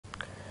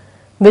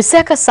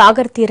విశాఖ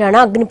సాగర్ తీరాన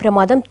అగ్ని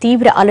ప్రమాదం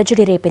తీవ్ర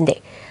అలజడి రేపింది.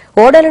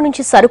 ఓడల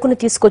నుంచి సరుకును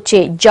తీసుకొచ్చే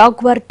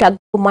జాగ్వార్ టగ్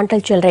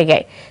మంటలు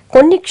చెలరేగాయి.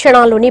 కొన్ని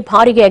క్షణాల్లోనే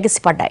భారీగా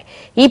ఎగసిపడ్డాయి.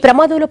 ఈ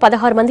ప్రమాదంలో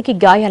 16 మందికి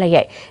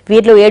గాయాలయ్యాయి.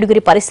 వీరిలో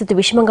 7గురి పరిస్థితి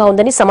విషమంగా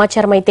ఉందని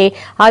సమాచారం. అయితే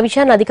ఆ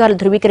విషయాన్ని అధికారులు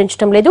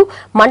ధృవీకరించడం లేదు.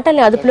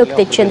 మంటల్ని అదుపులోకి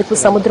తెచ్చేందుకు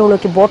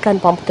సముద్రంలోకి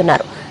బోట్లను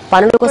పంపుతున్నారు.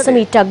 పనుల కోసం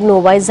ఈ టగ్ ను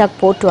వైజాగ్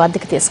పోర్టు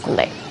అద్దెకు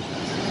తీసుకుంది.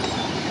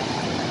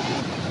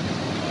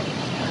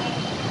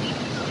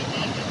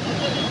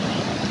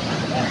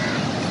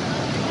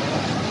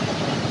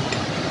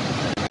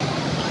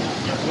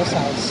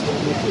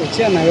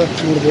 వచ్చాయి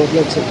 3 బోట్లు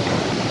వచ్చాయి.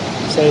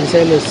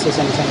 సైడ్ వస్తాయి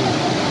సంవత్సరం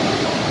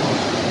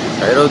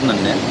ఫైర్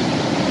అవుతుందండి.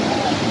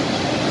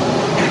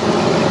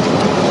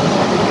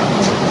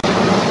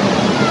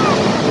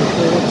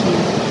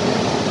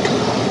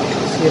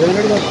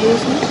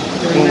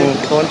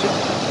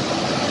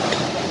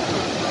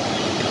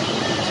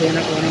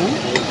 చైనా కోణం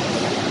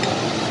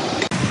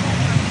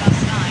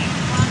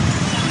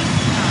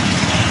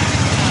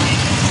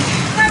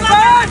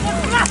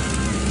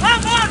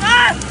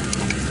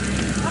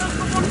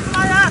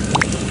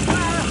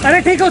अरे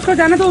ठीक है, उसको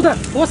जाने दो उधर,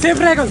 वो सेफ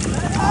रहेगा.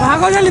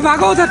 भागो जल्दी,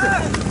 भागो उधर.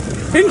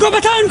 इनको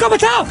बचाओ, इनको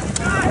बचाओ,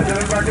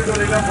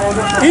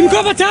 इनको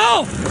बचाओ.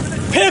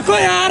 फेंको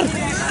यार,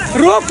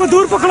 रोप को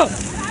दूर पकड़ो.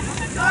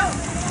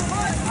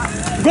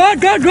 Good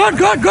good good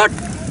good good.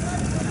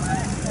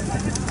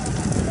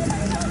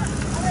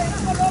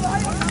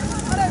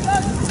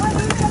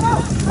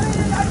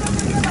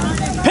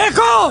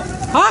 फेंको.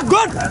 हाँ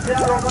गुड.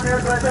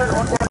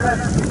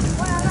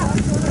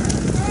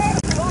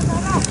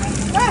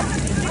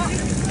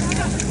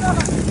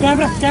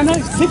 कैमरा कैमरा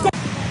ठीक है.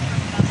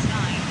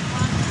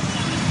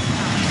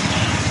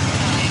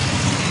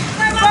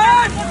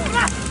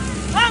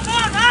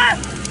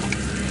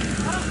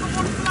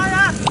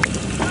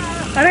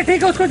 अरे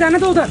ठीक है, उसको जाने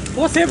दो उधर,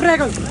 वो सेफ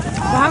रहेगा.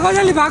 भागो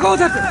जल्दी, भागो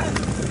उधर.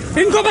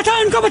 इनको बचाओ,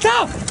 इनको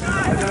बचाओ.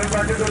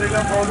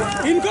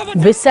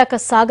 విశాఖ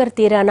సాగర్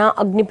తీరాన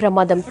అగ్ని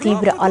ప్రమాదం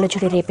తీవ్ర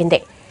అలజడి రేపింది.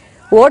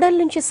 ఓడల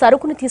నుంచి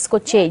సరుకును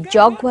తీసుకొచ్చే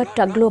జాగ్వార్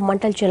టగ్లో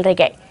మంటలు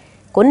చెలరేగాయి.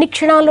 కొన్ని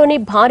క్షణాల్లోనే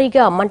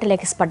భారీగా మంటలు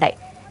ఎగసిపడ్డాయి.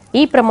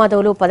 ఈ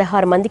ప్రమాదంలో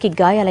 16 మందికి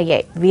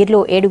గాయాలయ్యాయి. వీరిలో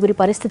 7గురి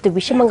పరిస్థితి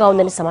విషమంగా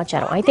ఉందని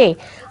సమాచారం. అయితే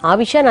ఆ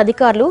విషయాన్ని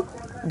అధికారులు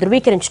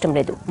ధృవీకరించడం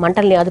లేదు.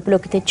 మంటల్ని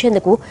అదుపులోకి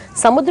తెచ్చేందుకు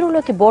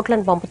సముద్రంలోకి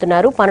బోట్లను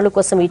పంపుతున్నారు. పనుల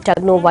కోసం ఈ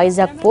టగ్ను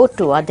వైజాగ్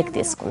పోర్టు అద్దెకు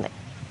తీసుకుంది.